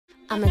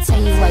I'ma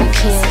tell you why you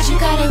can't. Said you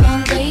got a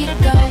long way to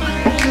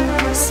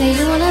go. Say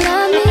you wanna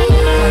love me,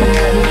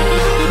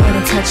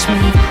 wanna touch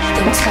me.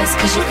 Think twice,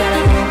 cause you got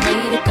a long way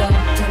to go.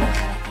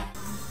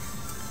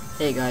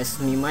 Hey guys,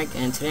 it's me Mike,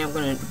 and today I'm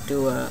gonna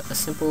do a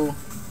simple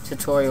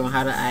tutorial on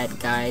how to add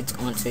guides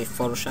onto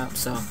Photoshop.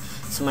 So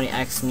somebody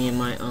asked me in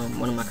my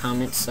one of my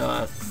comments, so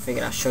I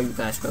figured I'd show you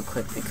guys real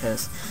quick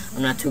because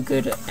I'm not too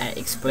good at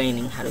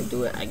explaining how to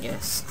do it, I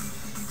guess.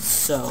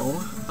 So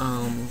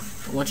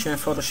once you're in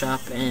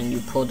Photoshop and you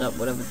pulled up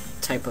whatever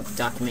type of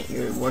document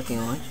you're working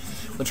on,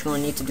 what you're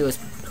gonna need to do is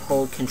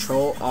hold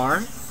Control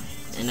R,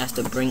 and that's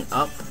to bring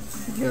up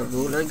your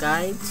ruler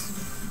guides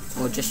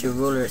or just your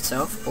ruler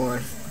itself. Or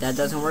if that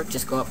doesn't work,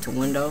 just go up to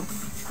Window,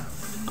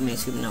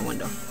 not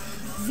Window,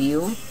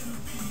 View,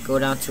 go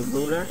down to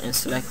Ruler and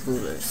select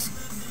Rulers.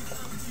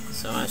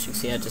 So as you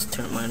see, I just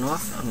turned mine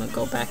off. I'm gonna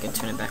go back and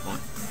turn it back on.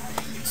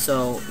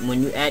 So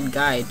when you add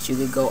guides, you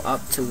could go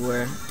up to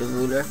where the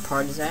ruler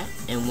part is at,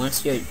 and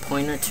once your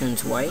pointer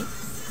turns white,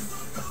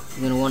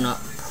 you're gonna wanna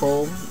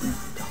hold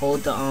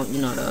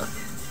the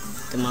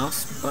the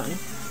mouse button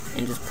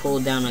and just pull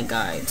down a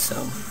guide.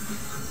 So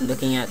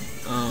looking at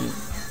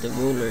the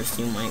rulers,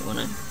 you might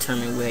wanna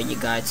determine where your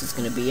guides is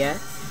gonna be at,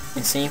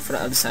 and same for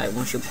the other side.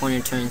 Once your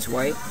pointer turns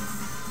white,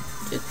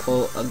 just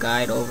pull a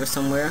guide over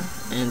somewhere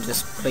and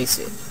just place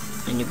it.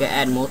 And you can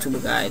add multiple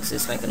guides.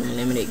 It's like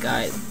unlimited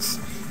guides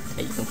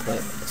that you can put,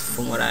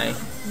 from what I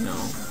know.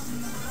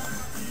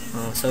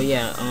 So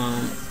yeah,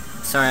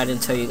 sorry I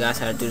didn't tell you guys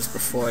how to do this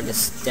before.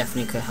 This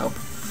definitely could help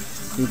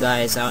you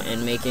guys out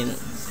in making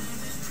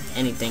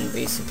anything,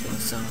 basically.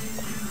 So,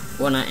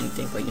 well, not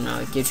anything, but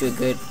it gives you a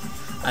good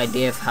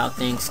idea of how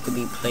things could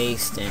be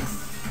placed, and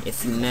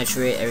if you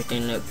measure it,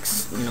 everything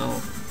looks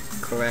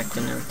correct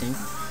and everything.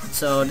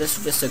 So this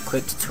is just a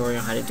quick tutorial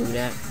on how to do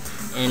that.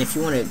 And if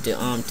you want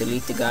to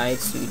delete the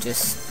guides, you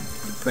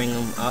just bring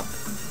them up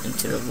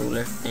into the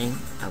ruler thing.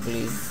 I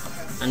believe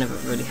I never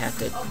really had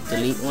to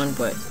delete one,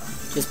 but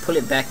just pull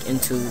it back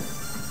into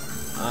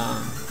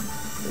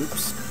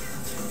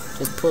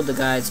just pull the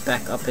guides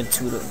back up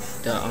into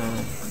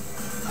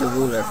the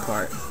ruler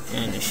part,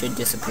 and it should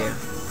disappear.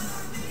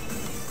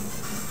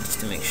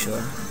 Just to make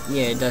sure.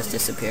 Yeah, it does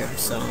disappear.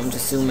 So I'm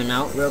just zooming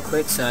out real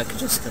quick so I can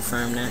just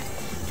confirm that.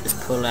 Just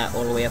pull that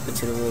all the way up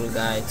into the ruler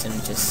guides and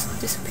it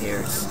just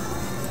disappears.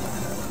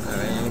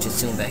 Alright, let me just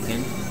zoom back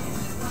in.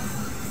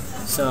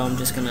 So I'm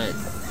just gonna,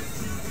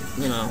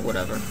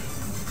 whatever.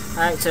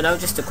 Alright, so that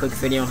was just a quick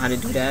video on how to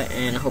do that,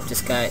 and I hope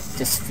this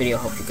video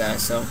helped you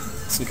guys. So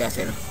see you guys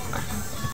later. Bye.